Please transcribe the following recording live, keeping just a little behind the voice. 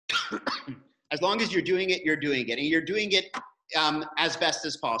As long as you're doing it, you're doing it. And you're doing it as best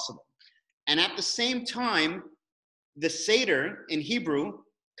as possible. And at the same time, the Seder in Hebrew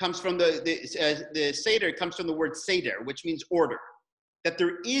comes from the Seder comes from the word Seder, which means order. That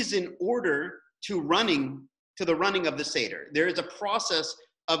there is an order to the running of the Seder. There is a process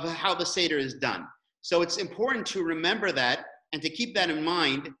of how the Seder is done. So it's important to remember that and to keep that in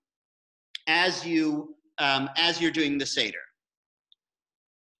mind as you're doing the Seder.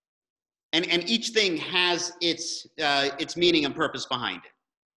 And each thing has its meaning and purpose behind it.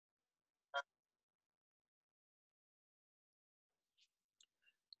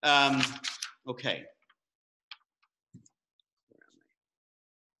 Okay.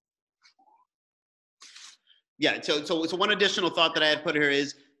 Yeah, so one additional thought that I had put here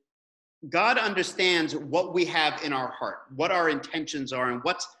is God understands what we have in our heart, what our intentions are, and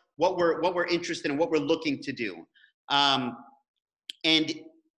what we're interested in, what we're looking to do. And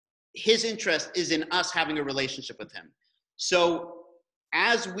his interest is in us having a relationship with him. So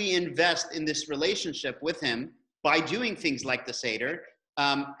as we invest in this relationship with him by doing things like the Seder,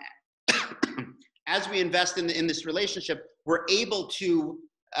 as we invest in this relationship, we're able to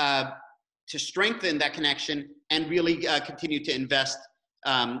strengthen that connection and really continue to invest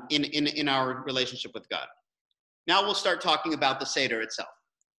in our relationship with God. Now we'll start talking about the Seder itself.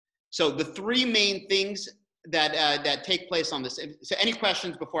 So the three main things that take place on this. So any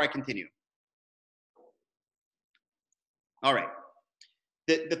questions before I continue? All right.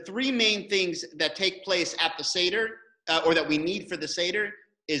 The three main things that take place at the Seder, or that we need for the Seder,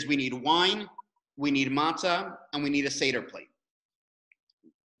 is we need wine, we need matzah, and we need a Seder plate.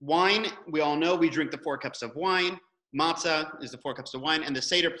 Wine, we all know we drink the 4 cups of wine. Matzah is the 4 cups of wine, and the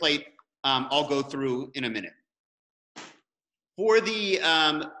Seder plate I'll go through in a minute. For the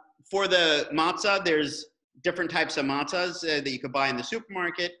matzah, there's different types of matzahs that you could buy in the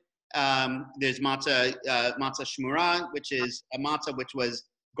supermarket. There's matzah shmura, which is a matzah which was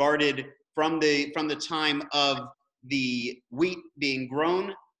guarded from the time of the wheat being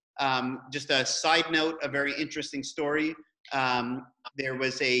grown. Just a side note, a very interesting story. There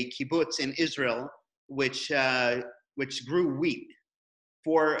was a kibbutz in Israel which grew wheat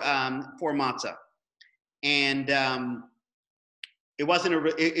for matzah, and it wasn't a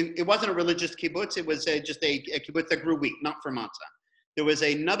religious kibbutz. It was just a kibbutz that grew wheat, not for matzah. There was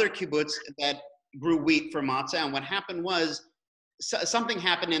another kibbutz that grew wheat for matzah, and what happened was something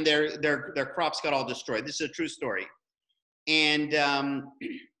happened, and their crops got all destroyed. This is a true story, and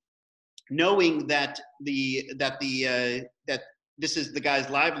knowing that this is the guy's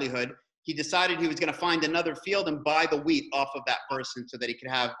livelihood, he decided he was going to find another field and buy the wheat off of that person so that he could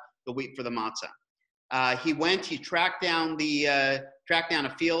have the wheat for the matzah. He tracked down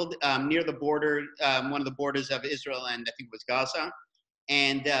a field near the border, one of the borders of Israel and I think it was Gaza,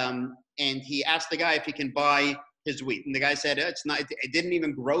 and he asked the guy if he can buy his wheat, and the guy said it didn't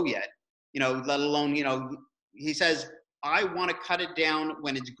even grow yet, let alone, he says, I want to cut it down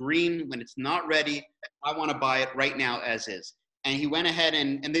when it's green, when it's not ready. I want to buy it right now as is. And he went ahead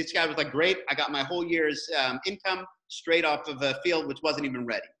and this guy was like, great, I got my whole year's income straight off of a field which wasn't even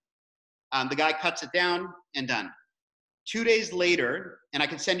ready. The guy cuts it down and done. 2 days later, and I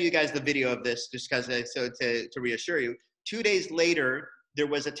can send you guys the video of this just because to reassure you. 2 days later, there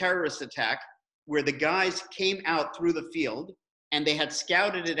was a terrorist attack where the guys came out through the field and they had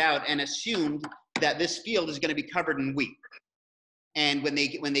scouted it out and assumed that this field is going to be covered in wheat. And when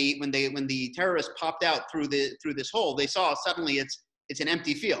the terrorists popped out through this hole, they saw suddenly it's an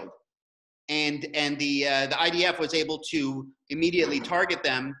empty field, and the IDF was able to immediately target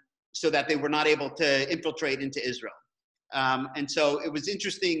them so that they were not able to infiltrate into Israel. And so it was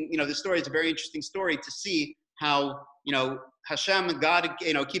interesting. The story is a very interesting story to see how Hashem, God,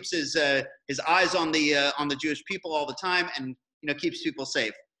 keeps his eyes on the Jewish people all the time, and keeps people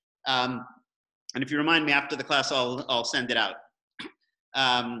safe. And if you remind me after the class, I'll send it out.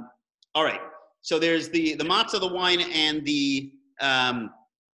 All right. So there's the matzah, the wine, and the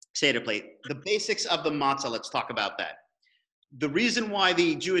Seder plate. The basics of the matzah, let's talk about that. The reason why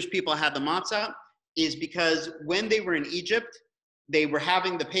the Jewish people had the matzah is because when they were in Egypt, they were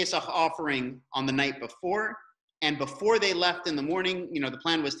having the Pesach offering on the night before. And before they left in the morning, the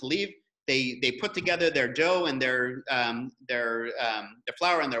plan was to leave. They put together their dough and their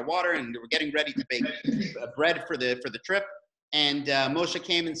flour and their water, and they were getting ready to bake bread for the trip. And Moshe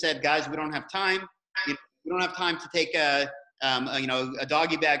came and said, "Guys, we don't have time. We don't have time to take a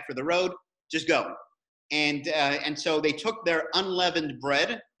doggy bag for the road. Just go." And so they took their unleavened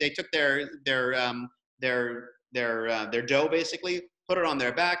bread. They took their dough, basically, put it on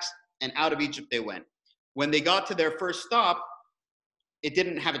their backs, and out of Egypt they went. When they got to their first stop, it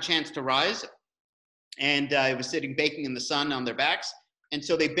didn't have a chance to rise, and it was sitting baking in the sun on their backs. And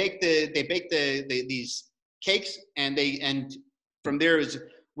so they baked these cakes, and from there is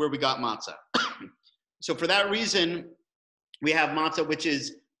where we got matzah. So for that reason, we have matzah, which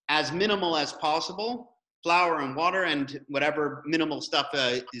is as minimal as possible, flour and water and whatever minimal stuff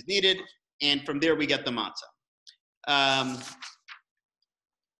is needed, and from there we get the matzah.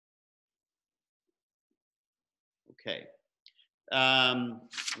 Okay.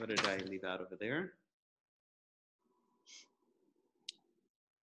 What did I leave out over there?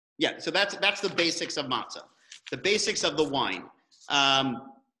 Yeah, so that's the basics of matzah. The basics of the wine.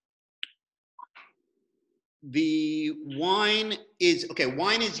 The wine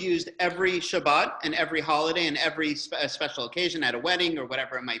is used every Shabbat and every holiday and every special occasion at a wedding or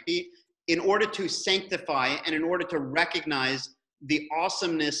whatever it might be, in order to sanctify and in order to recognize the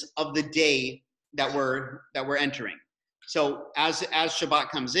awesomeness of the day that we're entering. So as Shabbat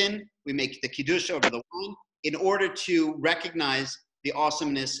comes in, we make the kiddush over the wine in order to recognize the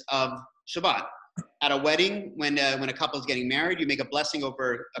awesomeness of Shabbat. At a wedding, when a couple is getting married, you make a blessing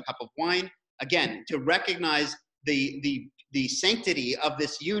over a cup of wine, again, to recognize the sanctity of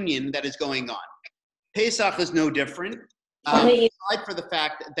this union that is going on. Pesach is no different, aside for the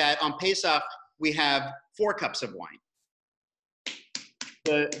fact that on Pesach, we have 4 cups of wine.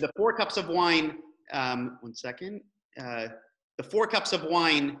 The 4 cups of wine, one second. The 4 cups of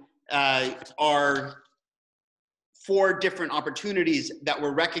wine are 4 different opportunities that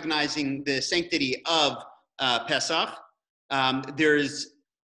we're recognizing the sanctity of Pesach. There's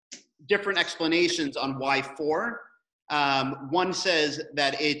different explanations on why 4. One says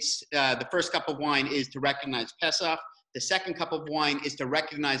that it's the first cup of wine is to recognize Pesach. The second cup of wine is to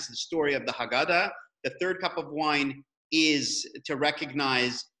recognize the story of the Haggadah. The third cup of wine is to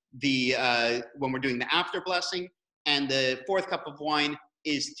recognize when we're doing the after blessing. And the 4th cup of wine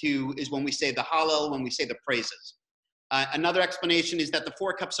is when we say the Hallel, when we say the praises. Another explanation is that the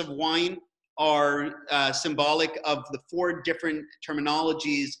 4 cups of wine are symbolic of the 4 different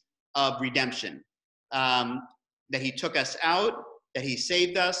terminologies of redemption. That he took us out, that he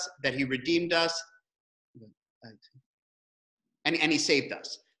saved us, that he redeemed us, and he saved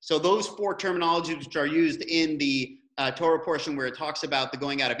us. So those 4 terminologies which are used in the Torah portion where it talks about the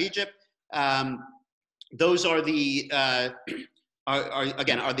going out of Egypt, those are the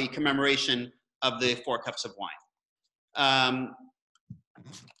commemoration of the 4 cups of wine.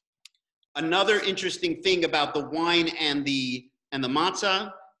 Another interesting thing about the wine and the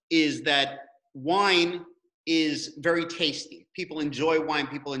matzah is that wine is very tasty. People enjoy wine.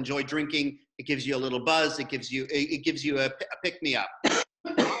 People enjoy drinking. It gives you a little buzz. It gives you a pick-me-up.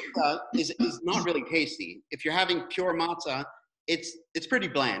 Is not really tasty. If you're having pure matzah, it's pretty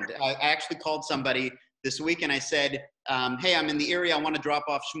bland. I actually called somebody this week and I said, hey, I'm in the area. I want to drop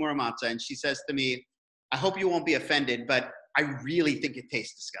off shmura matzah. And she says to me, I hope you won't be offended, but I really think it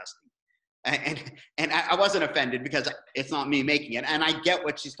tastes disgusting. And I wasn't offended because it's not me making it. And I get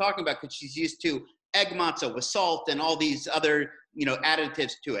what she's talking about because she's used to egg matzah with salt and all these other,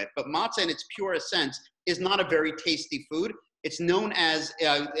 additives to it. But matzah in its purest sense is not a very tasty food. It's known as,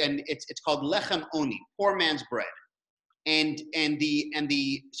 and it's called lechem oni, poor man's bread.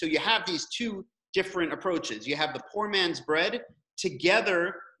 So you have these 2 different approaches. You have the poor man's bread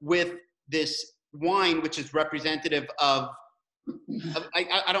together with this wine, which is representative of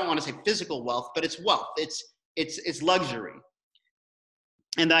I don't want to say physical wealth, but it's wealth. It's luxury.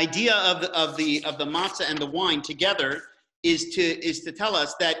 And the idea of the matzah and the wine together is to tell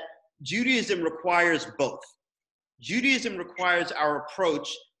us that Judaism requires both. Judaism requires our approach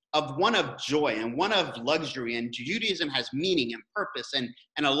of one of joy and one of luxury, and Judaism has meaning and purpose and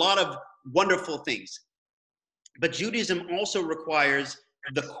a lot of wonderful things. But Judaism also requires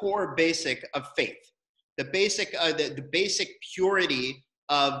the core basic of faith, the basic purity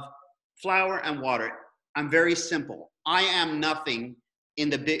of flour and water. I'm very simple. I am nothing in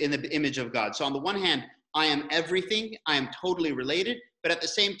the image of God. So on the one hand, I am everything. I am totally related, but at the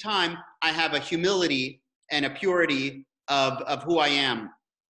same time, I have a humility and a purity of who I am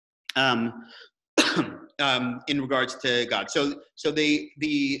in regards to God. So the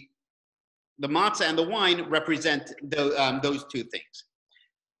matzah and the wine represent those 2 things.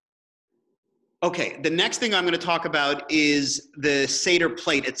 Okay, the next thing I'm going to talk about is the Seder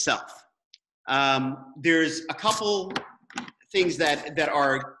plate itself. There's a couple things that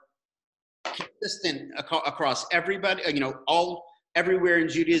are consistent across everybody, everywhere in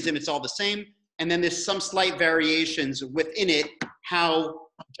Judaism, it's all the same. And then there's some slight variations within it, how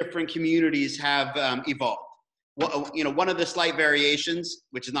different communities have evolved. Well, one of the slight variations,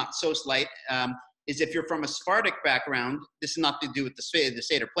 which is not so slight, is if you're from a Sephardic background, this is not to do with the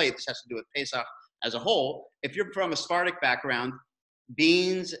Seder plate, this has to do with Pesach as a whole. If you're from a Sephardic background,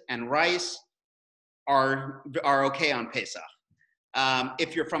 beans and rice are okay on Pesach.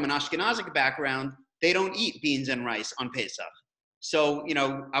 If you're from an Ashkenazic background, they don't eat beans and rice on Pesach. So,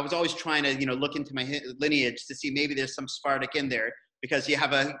 I was always trying to, look into my lineage to see maybe there's some Sephardic in there, because you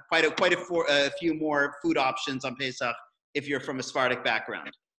have quite a few more food options on Pesach if you're from a Sephardic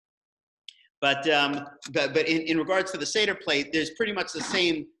background. But in regards to the Seder plate, there's pretty much the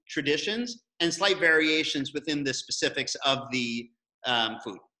same traditions and slight variations within the specifics of the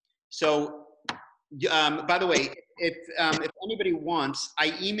food. So, by the way, if anybody wants, I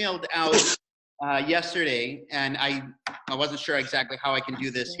emailed out yesterday, and I wasn't sure exactly how I can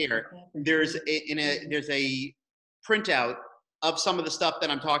do this here. There's a printout of some of the stuff that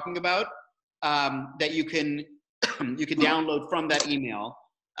I'm talking about that you can download from that email.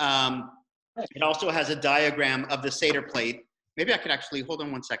 It also has a diagram of the Seder plate. Maybe I could actually, hold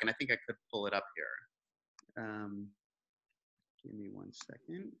on one second. I think I could pull it up here. Give me 1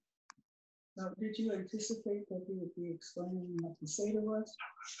 second. So did you anticipate that he would be explaining what the Seder was?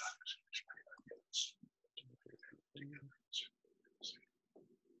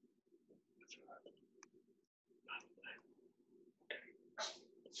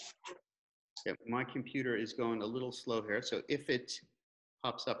 Yeah, my computer is going a little slow here, so if it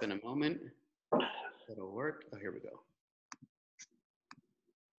pops up in a moment, that'll work. Oh, here we go.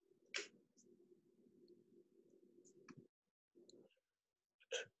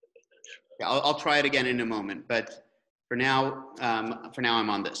 Yeah, I'll try it again in a moment, but for now I'm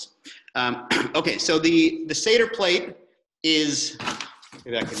on this. Okay, so the Seder plate is,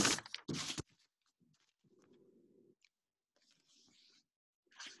 maybe I can.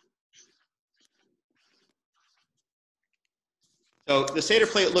 So the Seder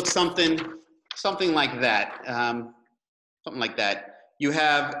plate looks something like that. Something like that. You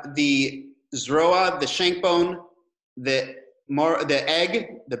have the zroa, the shank bone, the egg,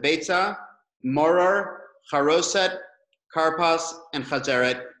 the beitza, morar, charoset, karpas, and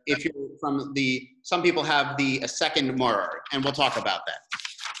chazeret. If you're from some people have a second morar, and we'll talk about that.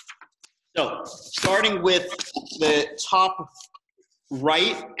 So, starting with the top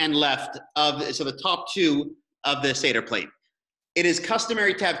right and left so the top two of the Seder plate. It is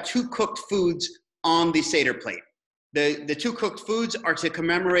customary to have two cooked foods on the Seder plate. The two cooked foods are to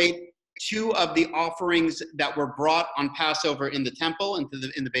commemorate two of the offerings that were brought on Passover in the temple, in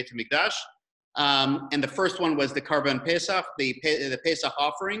the Beit HaMikdash. And the first one was the Karban Pesach, the Pesach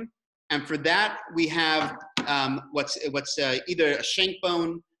offering. And for that, we have what's either a shank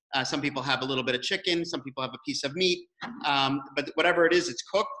bone, some people have a little bit of chicken, some people have a piece of meat, but whatever it is, it's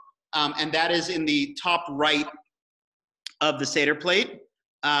cooked. And that is in the top right of the Seder plate.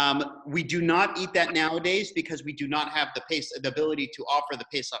 We do not eat that nowadays because we do not have the ability to offer the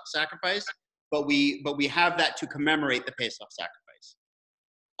Pesach sacrifice, but we have that to commemorate the Pesach sacrifice.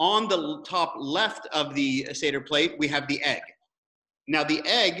 On the top left of the Seder plate, we have the egg. Now the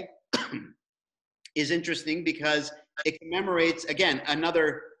egg is interesting because it commemorates, again,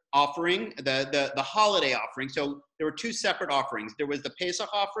 another offering, the holiday offering. So there were two separate offerings. There was the Pesach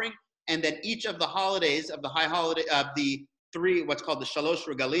offering, and then each of the holidays of the high holiday of the three, what's called the Shalosh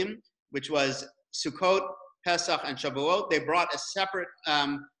Regalim, which was Sukkot, Pesach, and Shavuot. They brought a separate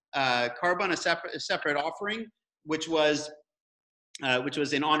karban, a separate offering, which was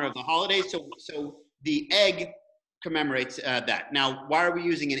in honor of the holidays. So the egg commemorates that. Now, why are we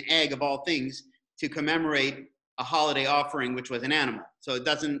using an egg of all things to commemorate a holiday offering, which was an animal? So it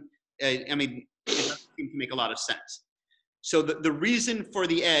doesn't. It doesn't seem to make a lot of sense. So the reason for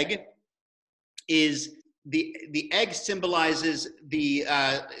the egg is the egg symbolizes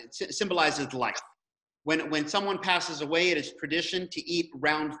life. When someone passes away, it is tradition to eat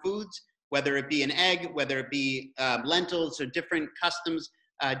round foods, whether it be an egg, whether it be lentils or different customs,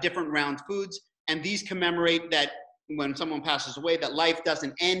 different round foods. And these commemorate that when someone passes away, that life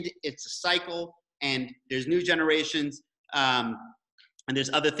doesn't end, it's a cycle, and there's new generations, and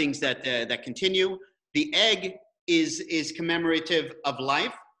there's other things that continue. The egg is commemorative of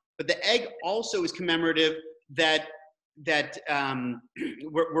life, but the egg also is commemorative that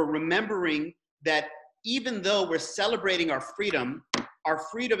we're remembering that even though we're celebrating our freedom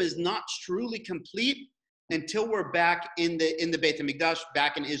is not truly complete until we're back in the Beit HaMikdash,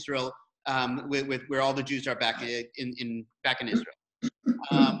 back in Israel, with where all the Jews are back in Israel.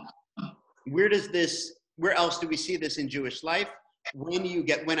 Where else do we see this in Jewish life? When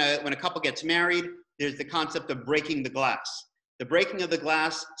a couple gets married, there's the concept of breaking the glass. The breaking of the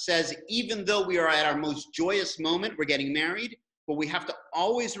glass says, even though we are at our most joyous moment, we're getting married, but we have to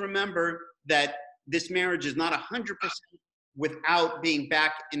always remember that this marriage is not 100% without being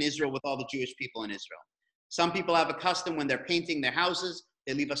back in Israel with all the Jewish people in Israel. Some people have a custom when they're painting their houses,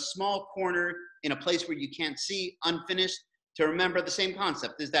 they leave a small corner in a place where you can't see, unfinished, to remember the same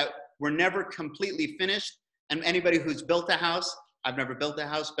concept, is that we're never completely finished. And anybody who's built a house, I've never built a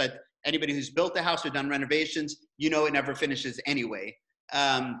house, but anybody who's built a house or done renovations, you know it never finishes anyway.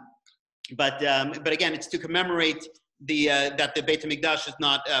 But again, it's to commemorate that the Beit HaMikdash is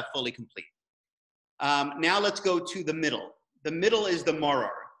not fully complete. Now let's go to the middle. The middle is the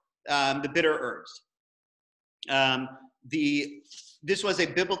maror, the bitter herbs. This was a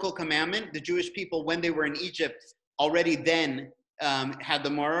biblical commandment. The Jewish people, when they were in Egypt, already then had the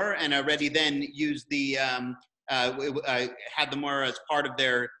maror and already then used had the maror as part of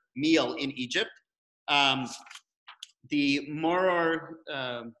their meal in Egypt. The maror,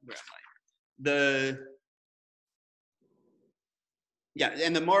 where am I?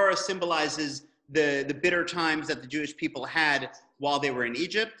 And the maror symbolizes the bitter times that the Jewish people had while they were in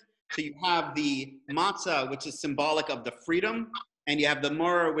Egypt. So you have the matzah, which is symbolic of the freedom, and you have the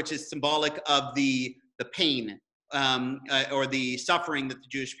maror, which is symbolic of the pain or the suffering that the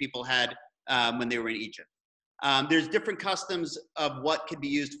Jewish people had when they were in Egypt. There's different customs of what could be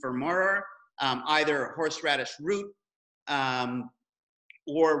used for maror, either horseradish root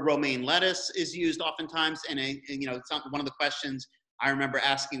or romaine lettuce is used oftentimes. And one of the questions I remember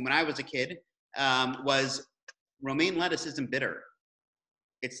asking when I was a kid was, romaine lettuce isn't bitter.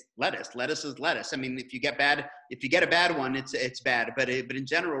 It's lettuce. Lettuce is lettuce. I mean, if you get a bad one, it's bad. But in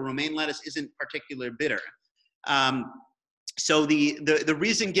general, romaine lettuce isn't particularly bitter. So the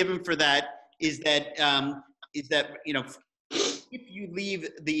reason given for that is that if you leave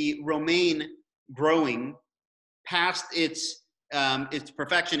the romaine growing past its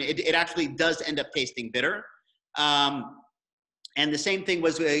perfection, it actually does end up tasting bitter. And the same thing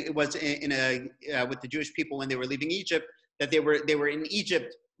was with the Jewish people when they were leaving Egypt, that they were in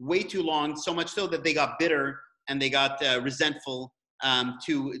Egypt way too long, so much so that they got bitter and they got resentful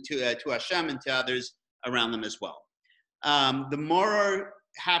to Hashem and to others around them as well. The maror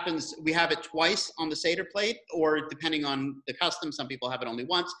happens, we have it twice on the Seder plate, or depending on the custom, some people have it only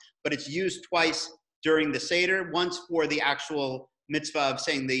once, but it's used twice during the Seder, once for the actual mitzvah of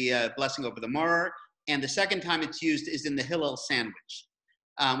saying the blessing over the maror, and the second time it's used is in the Hillel sandwich,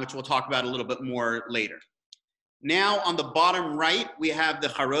 which we'll talk about a little bit more later. Now on the bottom right, we have the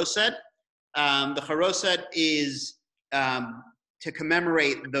charoset. The charoset is to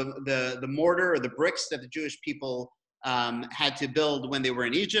commemorate the mortar or the bricks that the Jewish people had to build when they were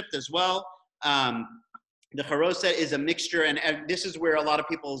in Egypt as well. The charoset is a mixture, and this is where a lot of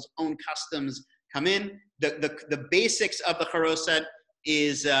people's own customs come in. The basics of the charoset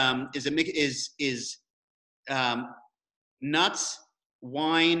is nuts,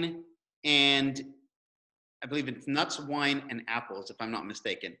 wine, and I believe it's nuts, wine, and apples, if I'm not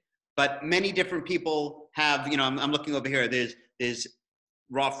mistaken. But many different people have, I'm looking over here. There's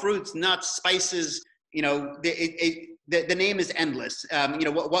raw fruits, nuts, spices. The name is endless.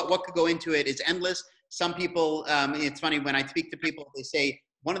 What could go into it is endless. Some people, it's funny when I speak to people, they say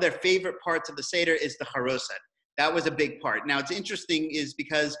one of their favorite parts of the Seder is the charoset. That was a big part. Now it's interesting is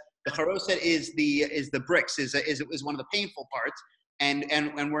because the charoset is the bricks, is one of the painful parts,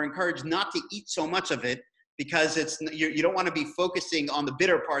 and we're encouraged not to eat so much of it, because you don't want to be focusing on the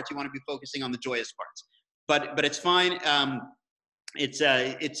bitter parts. You want to be focusing on the joyous parts. But it's fine. It's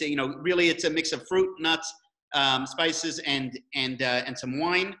a mix of fruit, nuts, spices, and some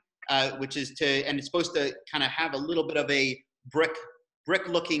wine, and it's supposed to kind of have a little bit of a brick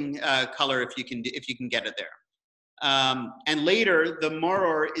looking color if you can get it there. And later the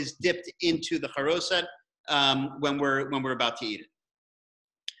maror is dipped into the charoset when we're about to eat it.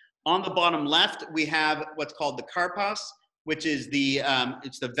 On the bottom left, we have what's called the karpas, which is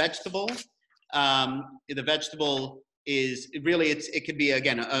it's the vegetable. The vegetable is really, it could be,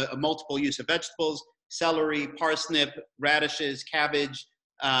 again, a multiple use of vegetables: celery, parsnip, radishes, cabbage,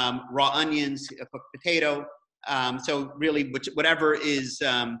 raw onions, a cooked potato. So really, whatever is,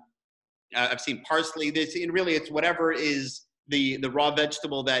 I've seen parsley. It's whatever is the raw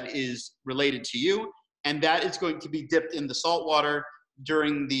vegetable that is related to you, and that is going to be dipped in the salt water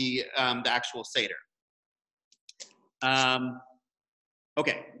during the actual Seder.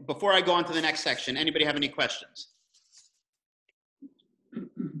 Okay, before I go on to the next section, anybody have any questions?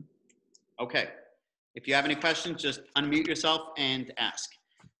 Okay, if you have any questions, just unmute yourself and ask.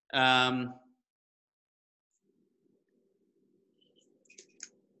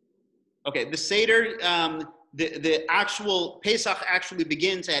 Okay, the Seder, the actual Pesach actually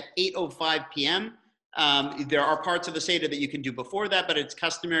begins at 8:05 p.m. There are parts of the Seder that you can do before that, but it's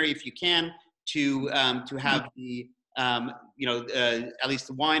customary, if you can, to have the at least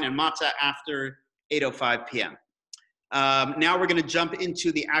the wine and matzah after 8:05 p.m. Now we're going to jump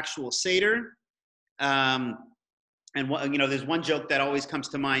into the actual Seder. And there's one joke that always comes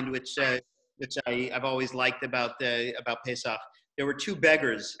to mind, which I've always liked about Pesach. There were two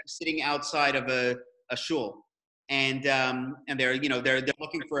beggars sitting outside of a shul, and they're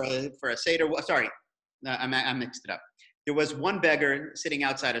looking for a Seder. Sorry, I mixed it up. There was one beggar sitting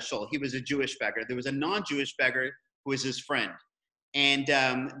outside a shul. He was a Jewish beggar. There was a non-Jewish beggar who was his friend. And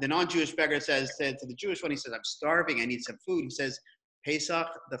the non-Jewish beggar said to the Jewish one, he says, "I'm starving. I need some food." He says, "Pesach,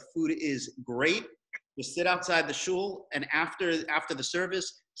 the food is great. Just sit outside the shul, and after the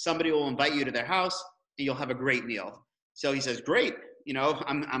service, somebody will invite you to their house, and you'll have a great meal." So he says, "Great,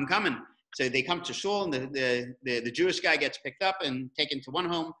 I'm coming." So they come to shul, and the Jewish guy gets picked up and taken to one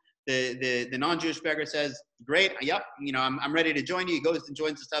home. The non-Jewish beggar says, "Great, yep, I'm ready to join you." He goes and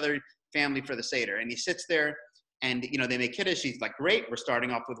joins this other family for the Seder, and he sits there, and they make kiddush. He's like, "Great, we're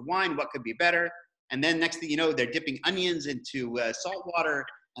starting off with wine. What could be better?" And then next thing you know, they're dipping onions into salt water,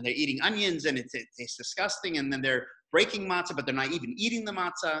 and they're eating onions, and it tastes disgusting. And then they're breaking matzah, but they're not even eating the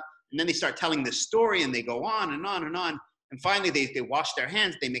matzah. And then they start telling this story, and they go on and on and on. And finally, they wash their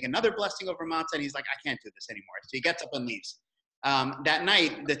hands. They make another blessing over matzah, and he's like, "I can't do this anymore." So he gets up and leaves. That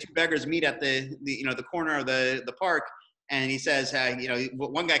night, the two beggars meet at the corner of the park, and he says,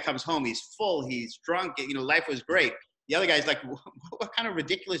 one guy comes home, he's full, he's drunk, life was great. The other guy's like, "What kind of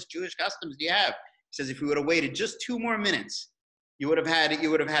ridiculous Jewish customs do you have?" He says, "If we would have waited just 2 more minutes, you would have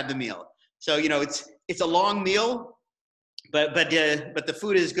had the meal." So it's a long meal, but the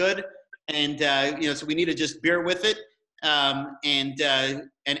food is good, and so we need to just bear with it, and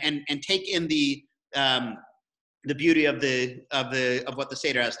take in the beauty of what the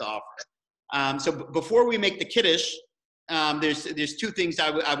Seder has to offer. So before we make the kiddush, there's 2 things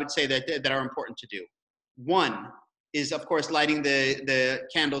I would say that are important to do. One is, of course, lighting the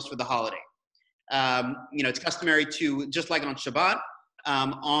candles for the holiday. It's customary to, just like on Shabbat,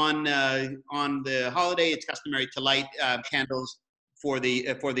 on the holiday, it's customary to light candles for the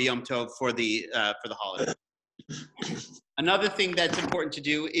Yom Tov, for the holiday. Another thing that's important to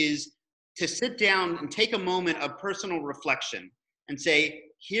do is to sit down and take a moment of personal reflection and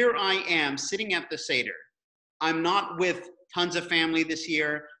say, "Here I am sitting at the Seder. I'm not with tons of family this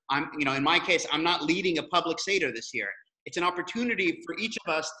year. In my case, I'm not leading a public Seder this year." It's an opportunity for each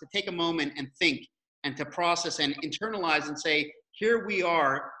of us to take a moment and think and to process and internalize and say, "Here we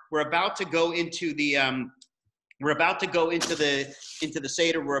are. We're about to go into the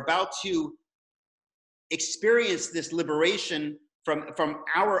Seder. We're about to experience this liberation from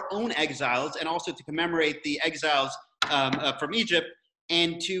our own exiles, and also to commemorate the exiles from Egypt,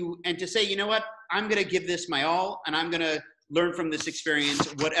 and to say, you know what, I'm going to give this my all, and I'm going to learn from this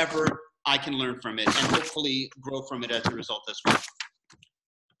experience whatever I can learn from it, and hopefully grow from it as a result as well."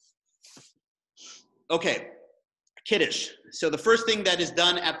 Okay, Kiddush. So the first thing that is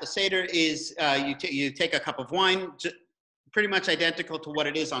done at the Seder is you take a cup of wine, pretty much identical to what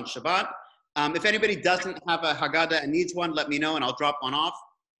it is on Shabbat. If anybody doesn't have a Haggadah and needs one, let me know and I'll drop one off.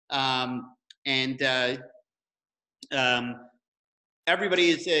 Everybody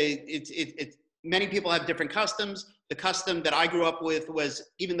is many people have different customs. The custom that I grew up with was,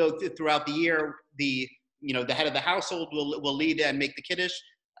 even though throughout the year the head of the household will lead and make the kiddush,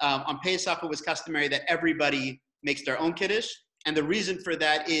 on Pesach it was customary that everybody makes their own kiddush, and the reason for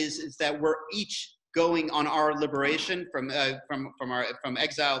that is that we're each going on our liberation from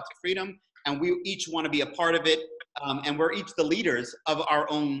exile to freedom, and we each want to be a part of it, and we're each the leaders of our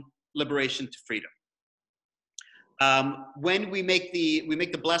own liberation to freedom. When we make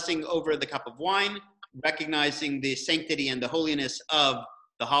the blessing over the cup of wine, recognizing the sanctity and the holiness of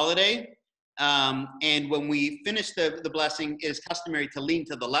the holiday, and when we finish the blessing, it is customary to lean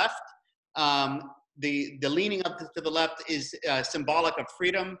to the left. The leaning up to the left is symbolic of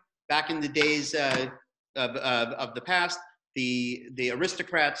freedom. Back in the days of the past, the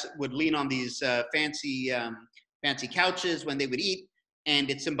aristocrats would lean on these fancy couches when they would eat, and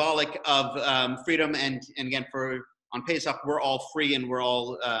it's symbolic of freedom. And again, on Pesach, we're all free, and we're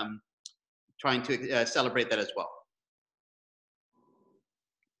all trying to celebrate that as well.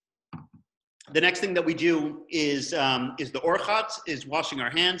 The next thing that we do is the orchatz, is washing our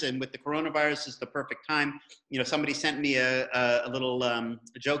hands, and with the coronavirus, is the perfect time. Somebody sent me a little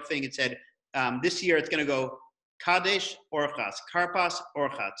joke thing. It said, this year it's going to go Kadesh orchatz, Karpas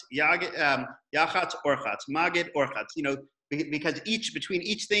orchatz, Yachatz orchatz, Magid orchatz. Because between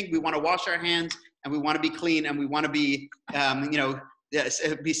each thing, we want to wash our hands, and we want to be clean, and we want to be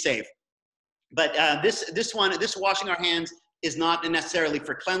be safe. But this washing our hands is not necessarily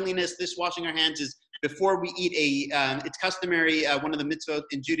for cleanliness. This washing our hands is before we eat it's customary, one of the mitzvot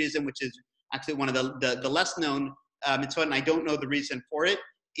in Judaism, which is actually one of the less known mitzvot, and I don't know the reason for it,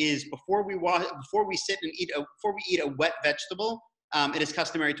 is before we eat a wet vegetable, it is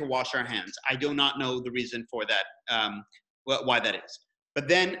customary to wash our hands. I do not know the reason for that, why that is. But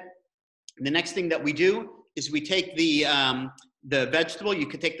then the next thing that we do is we take the vegetable. You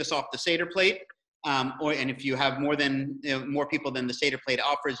could take this off the Seder plate, and if you have more people than the Seder plate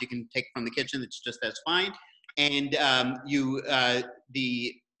offers, you can take from the kitchen. It's just as fine. And you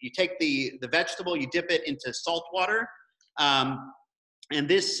take the vegetable, you dip it into salt water. And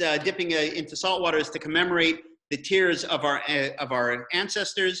this dipping into salt water is to commemorate the tears of our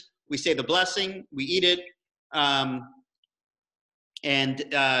ancestors. We say the blessing, we eat it, and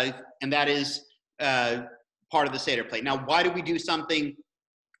that is part of the Seder plate. Now, why do we do something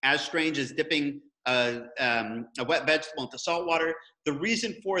as strange as dipping a wet vegetable into salt water? The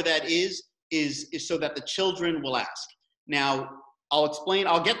reason for that is so that the children will ask. Now, I'll explain.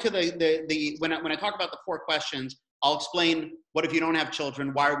 I'll get to when I talk about the 4 questions. I'll explain what if you don't have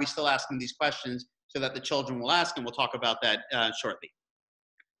children. Why are we still asking these questions? So that the children will ask, and we'll talk about that shortly.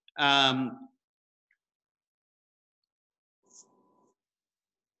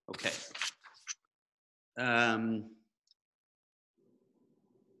 Okay.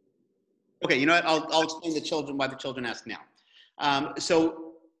 Okay, you know what? I'll explain why the children ask now.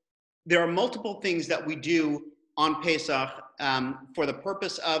 So there are multiple things that we do on Pesach for the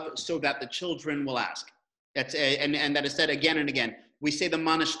purpose of so that the children will ask. And that is said again and again. We say the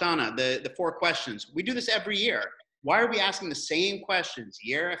manashtana, the 4 questions. We do this every year. Why are we asking the same questions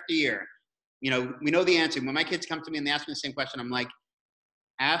year after year? You know, we know the answer. When my kids come to me and they ask me the same question, I'm like,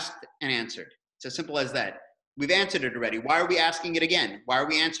 asked and answered. It's as simple as that. We've answered it already. Why are we asking it again? Why are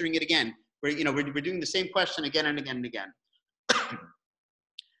we answering it again? We're doing the same question again and again and again.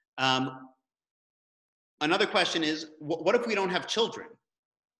 Another question is, what if we don't have children,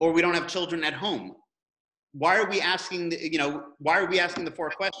 or we don't have children at home? Why are we asking the 4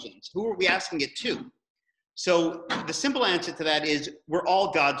 questions? Who are we asking it to? So the simple answer to that is we're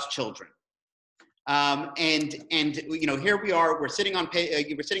all God's children. And here we are. We're sitting on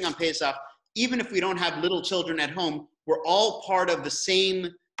Pesach. Even if we don't have little children at home, we're all part of the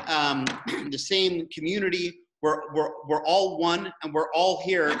same community. We're all one, and we're all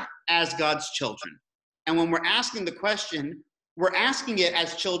here as God's children. And when we're asking the question, we're asking it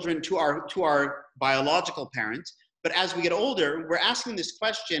as children to our biological parents. But as we get older, we're asking this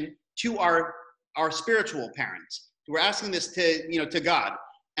question to our spiritual parents. We're asking this to God.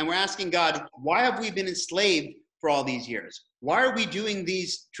 And we're asking God, why have we been enslaved for all these years? Why are we doing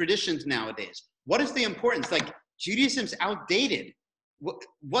these traditions nowadays? What is the importance? Like, Judaism's outdated.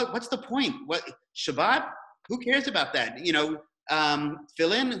 What's the point? What, Shabbat? Who cares about that?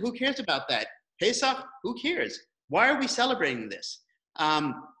 Fill-in? Who cares about that? Pesach? Who cares? Why are we celebrating this?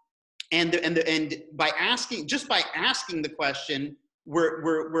 And by asking the question,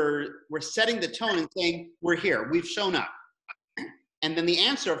 we're setting the tone and saying, we're here, we've shown up. And then the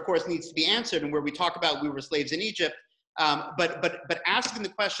answer, of course, needs to be answered, and where we talk about we were slaves in Egypt. But asking the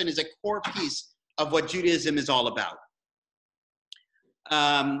question is a core piece of what Judaism is all about.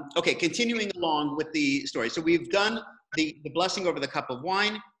 Okay, continuing along with the story. So we've done the blessing over the cup of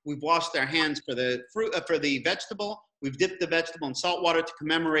wine. We've washed our hands for the fruit, for the vegetable. We've dipped the vegetable in salt water to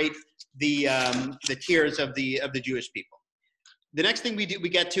commemorate the tears of the Jewish people. The next thing we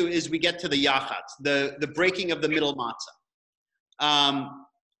get to the yachatz, the breaking of the middle matzah.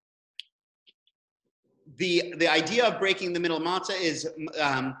 The idea of breaking the middle matzah is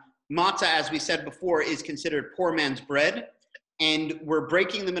matzah, as we said before, is considered poor man's bread, and we're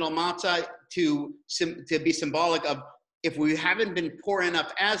breaking the middle matzah to be symbolic of, if we haven't been poor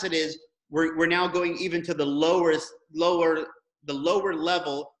enough as it is, we're now going even to the lower level,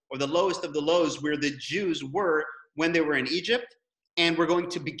 or the lowest of the lows, where the Jews were when they were in Egypt, and we're going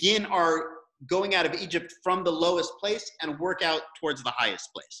to begin our going out of Egypt from the lowest place and work out towards the highest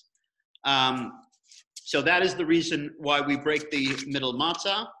place. So that is the reason why we break the middle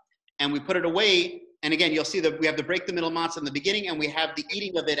matzah, and we put it away. And again, you'll see that we have to break the middle matzah in the beginning, and we have the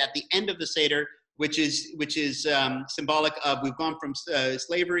eating of it at the end of the Seder, which is symbolic of we've gone from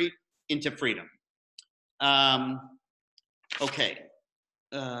slavery into freedom. Okay.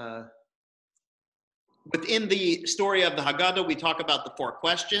 Within the story of the Haggadah, we talk about the 4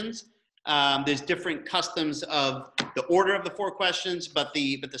 questions. There's different customs of the order of the 4 questions, but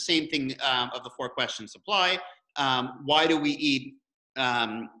the same thing of the 4 questions apply. Why do we eat?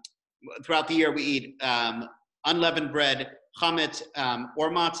 Throughout the year, we eat unleavened bread, chametz,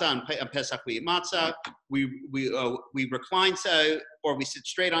 or matzah. On Pesach we eat matzah. We recline or we sit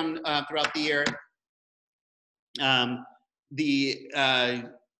straight on throughout the year.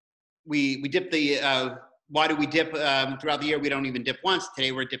 We dip the. Why do we dip throughout the year? We don't even dip once.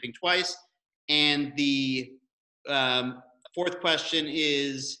 Today we're dipping twice. And the fourth question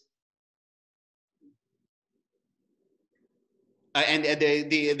is. And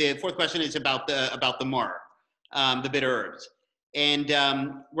the fourth question is about the mar, the bitter herbs, and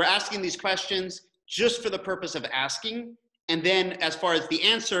we're asking these questions just for the purpose of asking, and then as far as the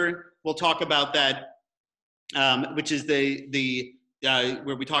answer, we'll talk about that, which is the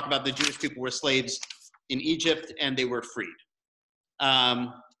where we talk about the Jewish people were slaves in Egypt and they were freed.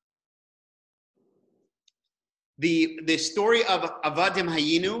 The story of Avadim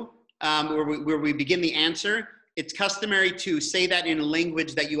Hayinu, where we begin the answer. It's customary to say that in a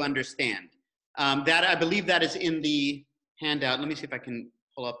language that you understand. That I believe that is in the handout. Let me see if I can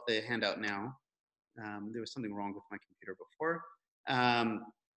pull up the handout now. There was something wrong with my computer before,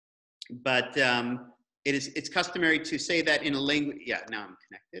 but it's customary to say that in a language. Yeah, now I'm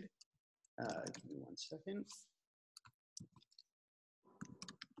connected. Give me 1 second.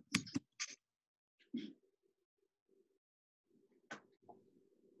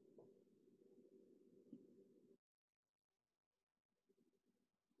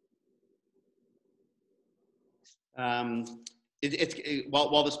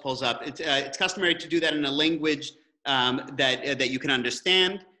 While this pulls up, it's customary to do that in a language that you can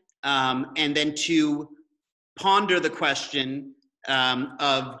understand, and then to ponder the question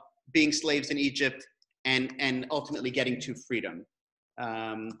of being slaves in Egypt and ultimately getting to freedom.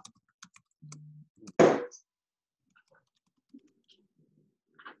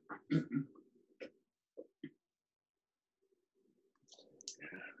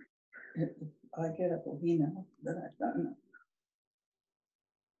 I get a Bovina that I've done.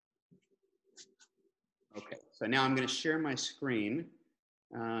 Okay, so now I'm going to share my screen.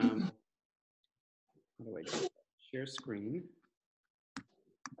 How do I do that? Share screen.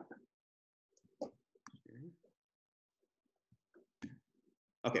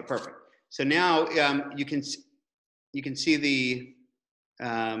 Okay, perfect. So now you can see the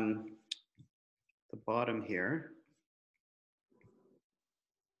bottom here.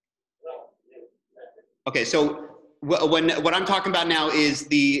 Okay, so what I'm talking about now is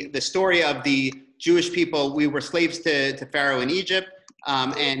the story of the Jewish people. We were slaves to Pharaoh in Egypt,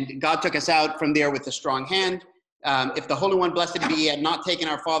 and God took us out from there with a strong hand. If the Holy One, blessed be He, had not taken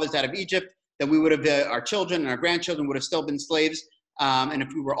our fathers out of Egypt, then we would have, our children and our grandchildren would have still been slaves. And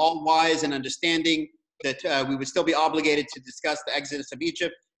if we were all wise and understanding, that we would still be obligated to discuss the exodus of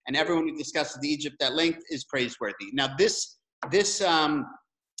Egypt, and everyone who discusses the Egypt at length is praiseworthy. Now, this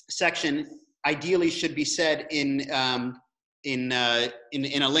section ideally should be said in a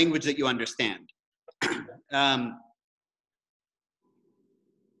language that you understand.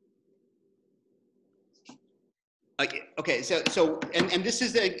 Okay, so this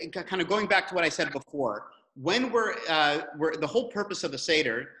is kind of going back to what I said before. When we're the whole purpose of the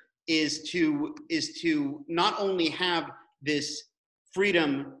Seder is to not only have this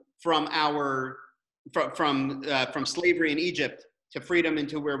freedom from from slavery in Egypt to freedom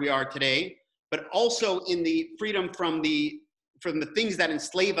into where we are today, but also in the freedom from the things that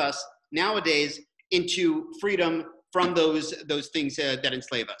enslave us nowadays into freedom from those things that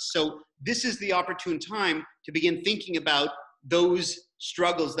enslave us. So this is the opportune time to begin thinking about those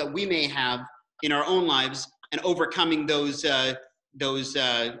struggles that we may have in our own lives and overcoming those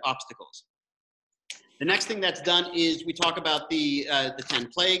obstacles. The next thing that's done is we talk about the 10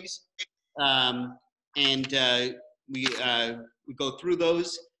 plagues, and we go through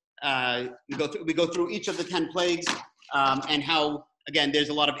those. We go through each of the 10 plagues, and how, again, there's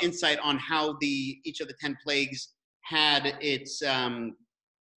a lot of insight on how each of the 10 plagues had its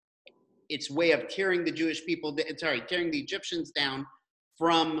way of tearing the Jewish people, tearing the Egyptians down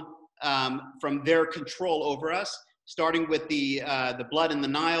from their control over us, starting with the blood in the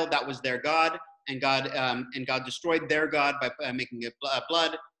Nile. That was their god, and God destroyed their god by making it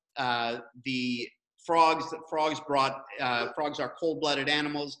blood. The frogs are cold-blooded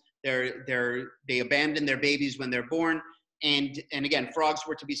animals. They abandon their babies when they're born, and again, frogs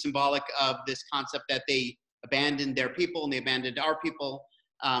were to be symbolic of this concept that they abandoned their people and they abandoned our people,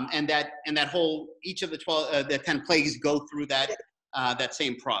 and that whole, each of the 10 plagues go through that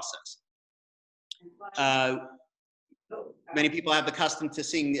same process. Many people have the custom to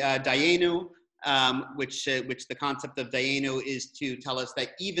sing Dayenu, which the concept of Dayenu is to tell us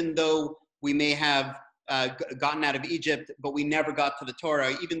that even though we may have gotten out of Egypt, but we never got to the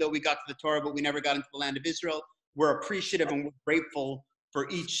Torah. Even though we got to the Torah, but we never got into the land of Israel, we're appreciative and we're grateful for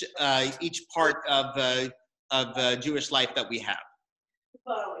each part of Jewish life that we have.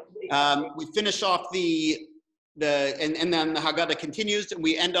 We finish off and then the Haggadah continues, and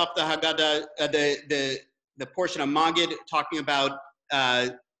we end off the Haggadah, the portion of Magid talking about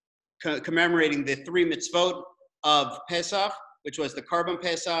commemorating the 3 mitzvot of Pesach, which was the Karban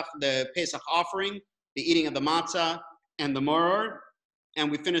Pesach, the Pesach offering, the eating of the matzah, and the moror.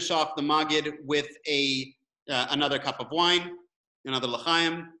 And we finish off the Magid with another cup of wine, another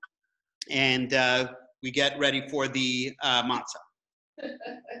l'chaim, and we get ready for the matzah.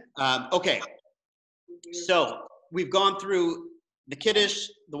 Okay, so we've gone through the Kiddush,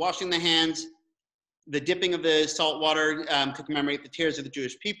 the washing the hands, the dipping of the salt water to commemorate the tears of the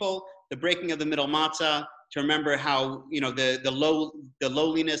Jewish people, the breaking of the middle matzah to remember how, the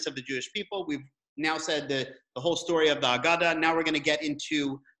lowliness of the Jewish people. We've now said the whole story of the Haggadah. Now we're going to get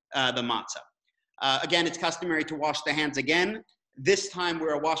into the matzah. Again, it's customary to wash the hands again. This time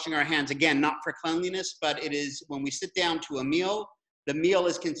we're washing our hands again, not for cleanliness, but it is when we sit down to a meal, the meal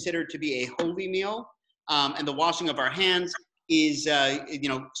is considered to be a holy meal. And the washing of our hands is,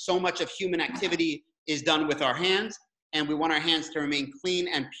 so much of human activity is done with our hands, and we want our hands to remain clean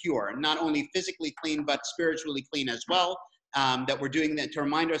and pure, not only physically clean, but spiritually clean as well, that we're doing that to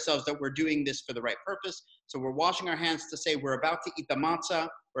remind ourselves that we're doing this for the right purpose. So we're washing our hands to say we're about to eat the matzah,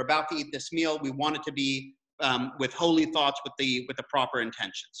 we're about to eat this meal. We want it to be with holy thoughts, with the proper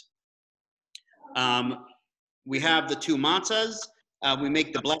intentions. We have the 2 matzahs. We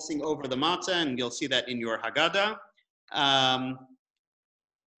make the blessing over the matzah, and you'll see that in your Haggadah.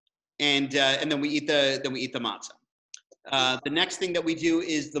 And then we eat the matzah. The next thing that we do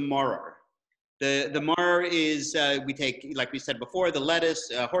is the maror. The maror is we take, like we said before, the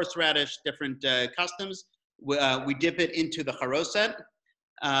lettuce, horseradish, different customs. We dip it into the charoset.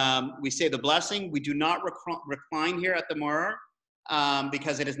 We say the blessing. We do not recline here at the maror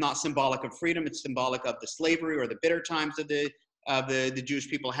because it is not symbolic of freedom. It's symbolic of the slavery or the bitter times of the Jewish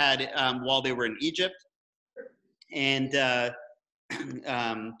people had while they were in Egypt. And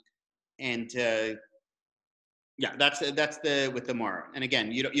yeah, that's the with the maror. And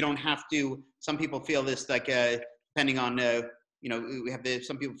again, you don't have to. Some people feel this like depending on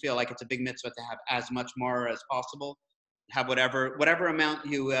some people feel like it's a big mitzvah to have as much maror as possible. Have whatever amount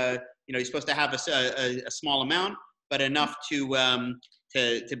you're supposed to have a small amount, but enough to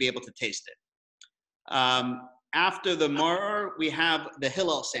be able to taste it. After the maror, we have the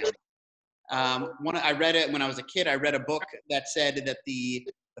Hillel sandwich. I read it when I was a kid. I read a book that said that the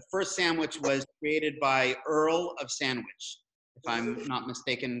first sandwich was created by Earl of Sandwich. If I'm not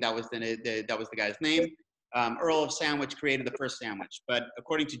mistaken, that was the guy's name. Earl of Sandwich created the first sandwich. But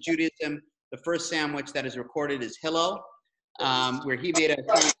according to Judaism, the first sandwich that is recorded is Hillel, where he made a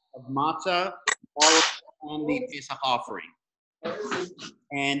sandwich of matzah on the Pesach offering.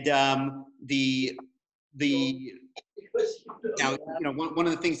 And one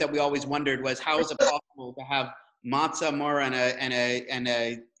of the things that we always wondered was how is it possible to have matzah, maror,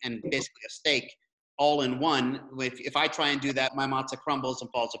 and basically a steak all in one? If I try and do that, my matzah crumbles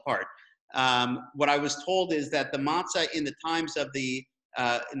and falls apart. What I was told is that the matzah in the times of the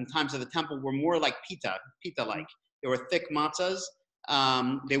temple were more like pita-like. They were thick matzahs.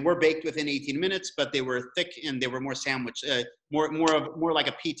 They were baked within 18 minutes, but they were thick and they were more sandwich, more like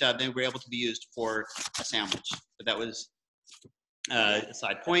a pita. They were able to be used for a sandwich. But that was a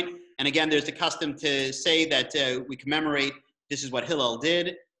side point. And again, there's a custom to say that we commemorate. This is what Hillel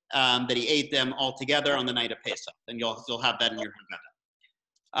did. That he ate them all together on the night of Pesach, and you'll have that in your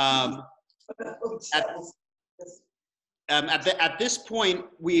Haggadah. At this point,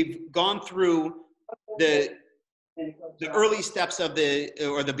 we've gone through the early steps of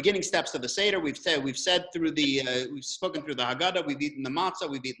the beginning steps of the Seder. We've spoken through the Haggadah. We've eaten the matzah.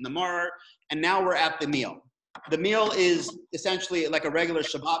 We've eaten the maror, and now we're at the meal. The meal is essentially like a regular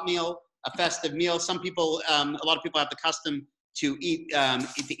Shabbat meal, a festive meal. A lot of people have the custom to eat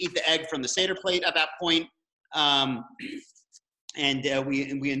the egg from the Seder plate at that point, and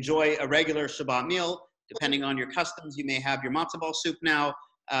we enjoy a regular Shabbat meal. Depending on your customs, you may have your matzo ball soup now.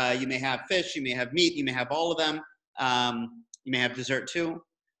 You may have fish. You may have meat. You may have all of them. You may have dessert too.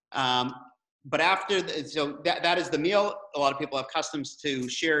 But so that is the meal. A lot of people have customs to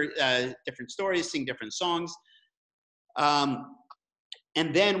share different stories, sing different songs.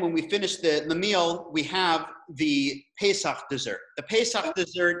 And then when we finish the meal, we have the Pesach dessert. The Pesach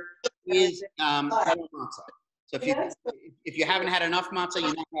dessert is matzah. So if you haven't had enough matzah,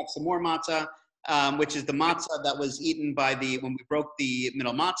 you now have some more matzah, which is the matzah that was eaten when we broke the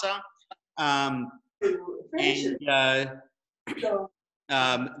middle matzah. And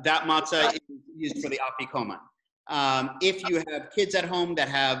that matzah is used for the afikoman. If you have kids at home that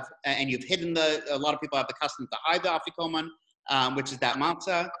have, and you've hidden a lot of people have the custom to hide the afikoman, which is that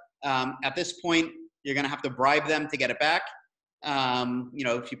matzah. At this point, you're going to have to bribe them to get it back.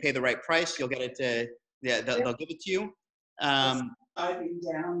 If you pay the right price, you'll get it to, they'll give it to you. Driving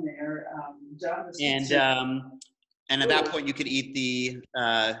down there, and at that point, you could eat the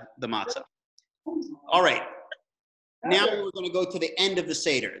matzah. All right. Now we're going to go to the end of the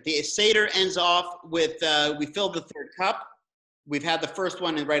Seder. The Seder ends off with, we fill the third cup. We've had the first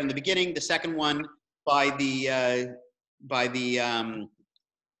one right in the beginning, the second one when we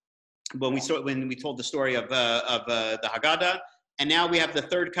told the story of the Haggadah, and now we have the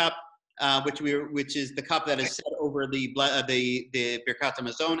third cup, which is the cup that is set over the Birkat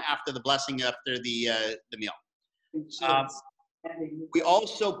Hamazon after the blessing after the meal. We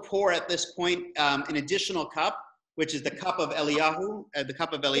also pour at this point an additional cup, which is the cup of Eliyahu,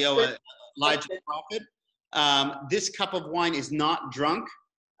 Elijah the prophet. This cup of wine is not drunk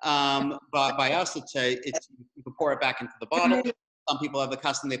by us. You can pour it back into the bottle. Some people have the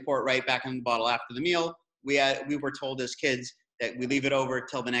custom, they pour it right back in the bottle after the meal. We were told as kids that we leave it over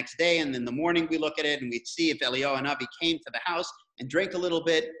till the next day, and in the morning we look at it and we see if Eliyahu and Navi came to the house and drank a little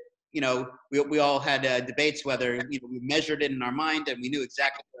bit. We all had debates whether we measured it in our mind and we knew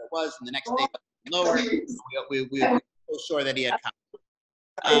exactly where it was, and the next day lower. We were so sure that he had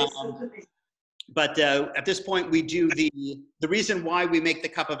come. But at this point, we do the reason why we make the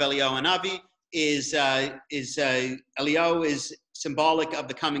cup of Eliyahu and Navi is Eliyahu is symbolic of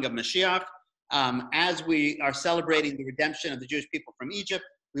the coming of Mashiach. As we are celebrating the redemption of the Jewish people from Egypt,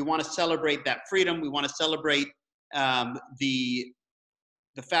 we want to celebrate that freedom. We want to celebrate the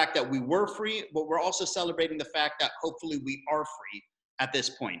fact that we were free, but we're also celebrating the fact that hopefully we are free at this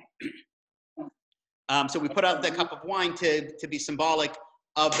point. So we put out the cup of wine to be symbolic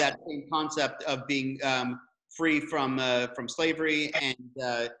of that same concept of being free from slavery, and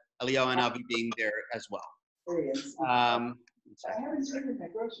Eliyahu and Avi being there as well. I haven't been in the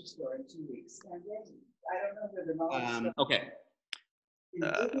grocery store in 2 weeks. I don't know whether the mall okay.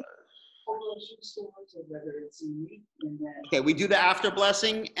 grocery stores or whether it's unique in that. Okay, we do the after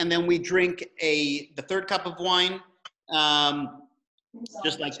blessing, and then we drink the third cup of wine,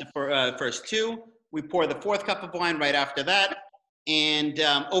 just like the first two. We pour the fourth cup of wine right after that, and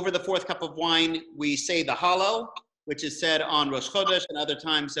over the fourth cup of wine, we say the Hallel, which is said on Rosh Chodesh and other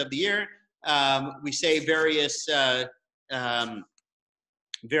times of the year. We say various songs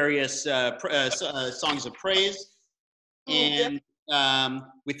of praise, and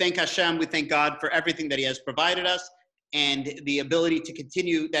we thank Hashem, we thank God for everything that He has provided us, and the ability to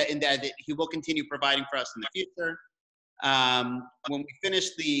continue that He will continue providing for us in the future. When we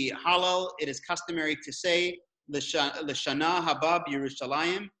finish the Hallel, it is customary to say L'Shana Haba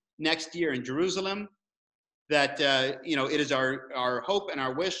Yerushalayim, next year in Jerusalem. That it is our hope and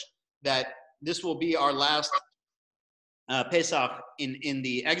our wish that this will be our last Pesach in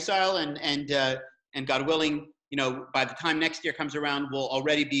the exile, and God willing, by the time next year comes around, we'll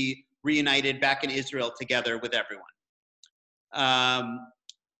already be reunited back in Israel together with everyone.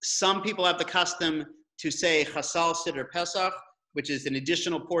 Some people have the custom to say Chasal Siddur Pesach, which is an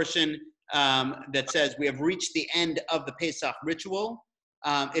additional portion that says we have reached the end of the Pesach ritual.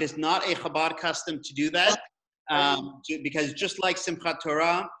 It is not a Chabad custom to do that, because just like Simchat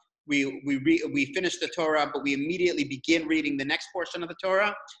Torah, we finish the Torah, but we immediately begin reading the next portion of the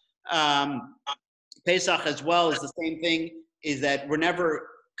Torah. Pesach as well is the same thing, is that we're never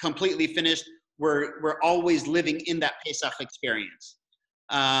completely finished. We're always living in that Pesach experience.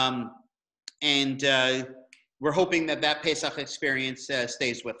 And we're hoping that Pesach experience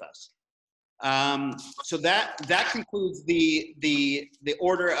stays with us. So that concludes the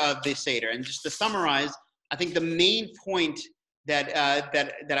order of the Seder. And just to summarize, I think the main point that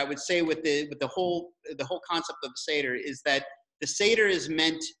I would say with the whole concept of the Seder is that the Seder is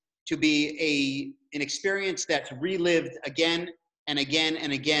meant to be an experience that's relived again and again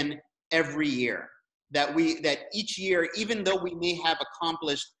and again every year. That each year, even though we may have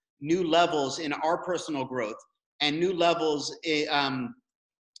accomplished new levels in our personal growth and new levels in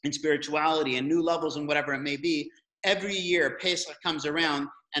spirituality and new levels in whatever it may be, every year Pesach comes around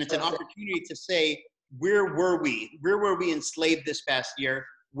and it's an opportunity to say, where were we? Where were we enslaved this past year?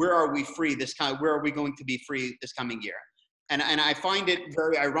 Where are we free where are we going to be free this coming year? And I find it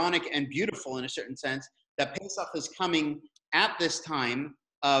very ironic and beautiful in a certain sense that Pesach is coming at this time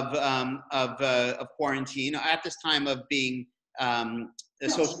of quarantine, at this time of being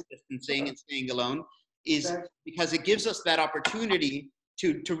social distancing and staying alone, is because it gives us that opportunity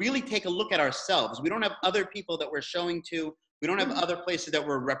to really take a look at ourselves. We don't have other people that we're showing to. We don't have other places that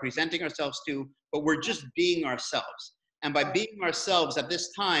we're representing ourselves to, but we're just being ourselves. And by being ourselves at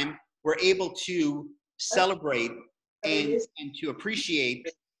this time, we're able to celebrate and to appreciate,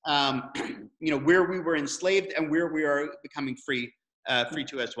 where we were enslaved and where we are becoming free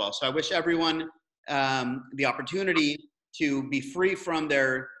to as well. So I wish everyone the opportunity to be free from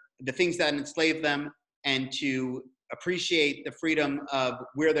the things that enslave them and to appreciate the freedom of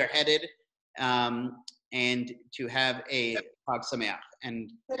where they're headed, and to have a Chag Sameach.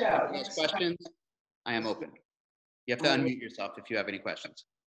 And if you have questions, I am open. You have to unmute yourself if you have any questions.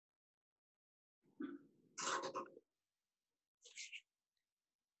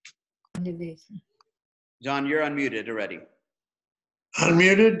 John, you're unmuted already.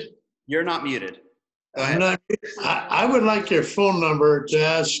 Unmuted? You're not muted. Go ahead. I would like your phone number to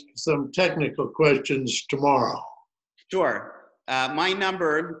ask some technical questions tomorrow. Sure. My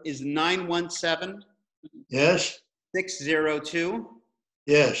number is 917. Yes? 602.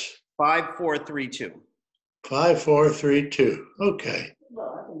 Yes. 5432. 5432. Okay.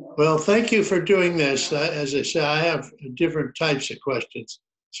 Well, thank you for doing this. As I said, I have different types of questions,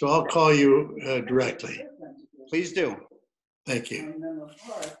 so I'll call you directly. Please do. Thank you.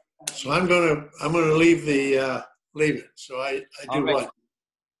 So I'm gonna leave it. So I do right. what?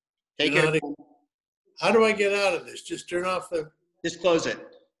 Take care. How do I get out of this? Just turn off the. Just close it.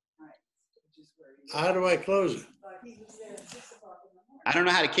 How do I close it? I don't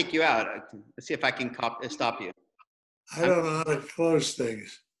know how to kick you out. Let's see if I can stop you. I don't know how to close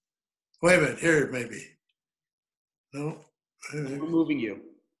things. Wait a minute. Here, maybe. No. I'm removing you.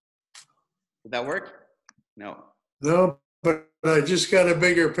 Did that work? No. No, but I just got a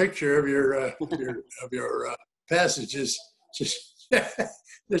bigger picture of your passages. Just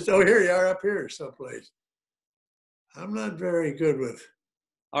here you are up here someplace. I'm not very good with.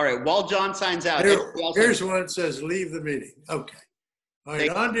 All right. While John signs out, here's one that says leave the meeting. Okay. All right.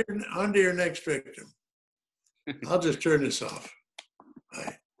 On to your next victim. I'll just turn this off.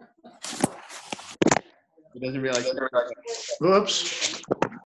 Bye. He doesn't realize. Whoops.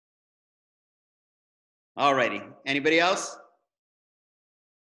 All righty. Anybody else?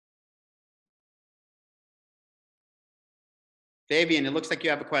 Fabian, it looks like you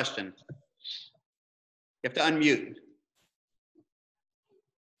have a question. You have to unmute.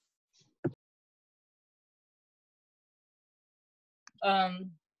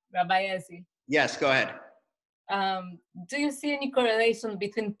 Rabbi Ezzy. Yes, go ahead. Do you see any correlation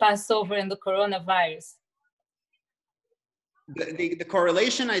between Passover and the coronavirus? The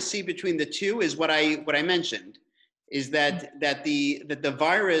correlation I see between the two is what I mentioned, is that the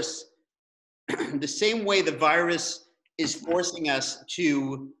virus, the same way the virus is forcing us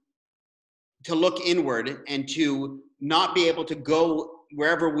to look inward and to not be able to go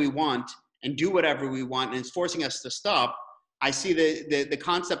wherever we want and do whatever we want, and it's forcing us to stop. I see the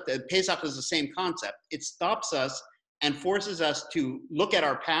concept that Pesach is the same concept. It stops us and forces us to look at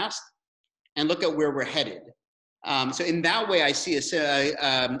our past and look at where we're headed. So in that way, I see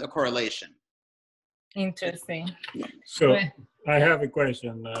a correlation. Interesting. So I have a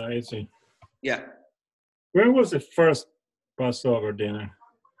question, Izzy. Yeah. When was the first Passover dinner?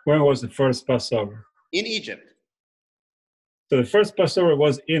 When was the first Passover? In Egypt. So the first Passover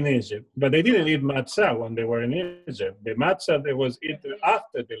was in Egypt, but they didn't eat matzah when they were in Egypt. The matzah they was eaten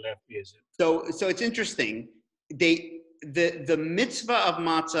after they left Egypt. So it's interesting. The mitzvah of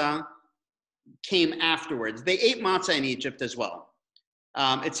matzah came afterwards. They ate matzah in Egypt as well.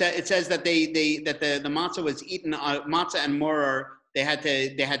 It says that the matzah was eaten. Matzah and moror they had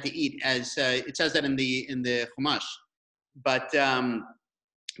to eat, as it says that in the Chumash. But the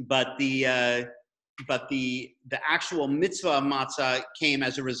actual mitzvah of matzah came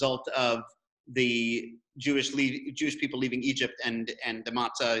as a result of the Jewish people leaving Egypt and the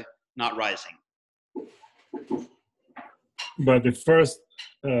matzah not rising. But the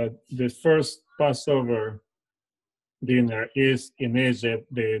first Passover dinner is in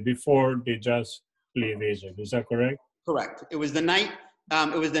Egypt before they just leave Egypt. Is that correct? Correct. It was the night.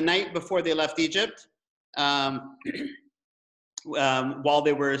 It was the night before they left Egypt, while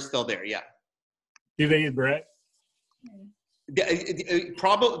they were still there. Yeah. Did they eat bread? They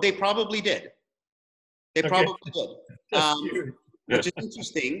probably did. They probably did. Which is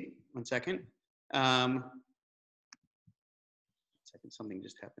interesting. One second. Something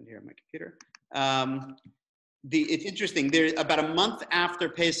just happened here on my computer. It's interesting. There, about a month after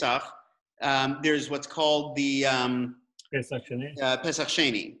Pesach, there's what's called the Pesach Sheni. Pesach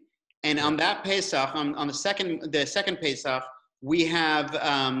Sheni, and on that Pesach, on the second Pesach, we have.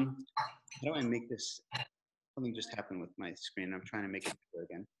 How do I make this? Something just happened with my screen. I'm trying to make it clear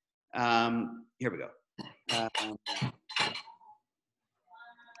again. Here we go.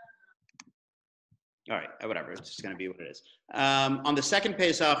 All right, whatever. It's just going to be what it is. On the second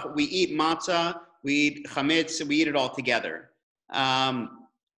Pesach, we eat matzah, we eat chametz, we eat it all together,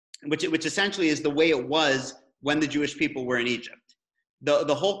 which essentially is the way it was when the Jewish people were in Egypt.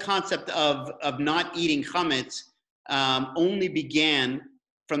 The whole concept of not eating chametz only began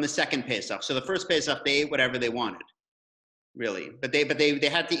from the second Pesach. So the first Pesach, they ate whatever they wanted, really. But they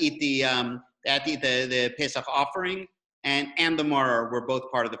had to eat the Pesach offering and the maror were both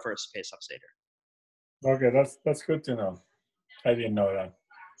part of the first Pesach Seder. Okay, that's good to know. I didn't know that.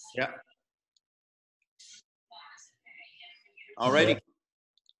 Yeah. Alrighty.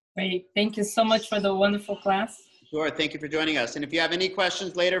 Great. Thank you so much for the wonderful class. Sure. Thank you for joining us. And if you have any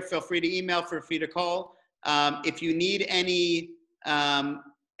questions later, feel free to email, feel free to call. If you need any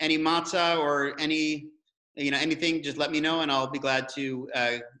matzah or anything, just let me know, and I'll be glad to.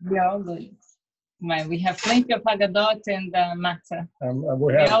 We are all good. We have plenty of hagadot and matzah.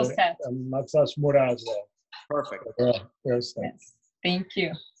 We have all set. matzah shmura as well. Perfect. Yes. Thank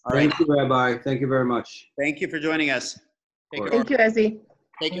you. All right. Thank you, Rabbi. Thank you very much. Thank you for joining us. Take care. Thank you, Ezzy.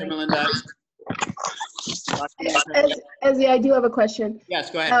 Take care, Melinda. Ezzy, I do have a question.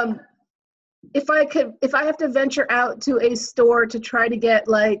 Yes, go ahead. If I have to venture out to a store to try to get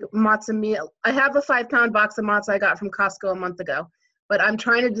like matzah meal, I have a 5-pound box of matzah I got from Costco a month ago, but I'm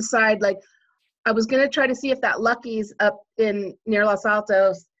trying to decide, like, I was going to try to see if that Lucky's up near Los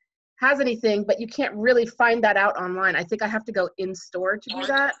Altos has anything, but you can't really find that out online. I think I have to go in store to do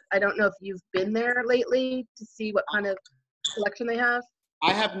that. I don't know if you've been there lately to see what kind of selection they have.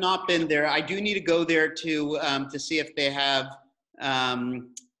 I have not been there. I do need to go there to see if they have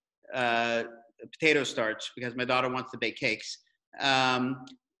potato starch, because my daughter wants to bake cakes.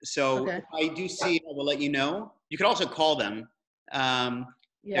 So Okay. if I do see it, I will let you know. You could also call them.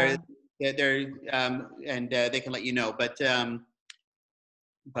 Yeah. They're and they can let you know. But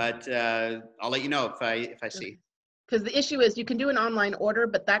I'll let you know if I see. Because the issue is you can do an online order,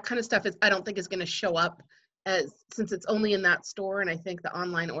 but that kind of stuff I don't think is going to show up since it's only in that store. And I think the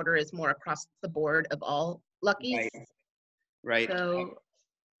online order is more across the board of all Lucky's. Right. So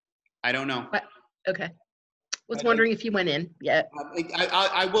I don't know. okay. Was wondering if you went in yet.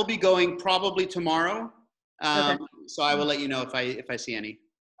 I will be going probably tomorrow. Okay. So I will let you know if I see any.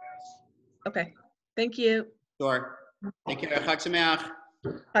 Okay. Thank you. Sure. Take care. Chag Sameach.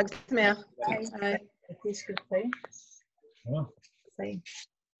 Hugs, Samir. Bye. Oh. Say.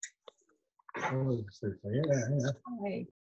 Oh, yeah. Hey.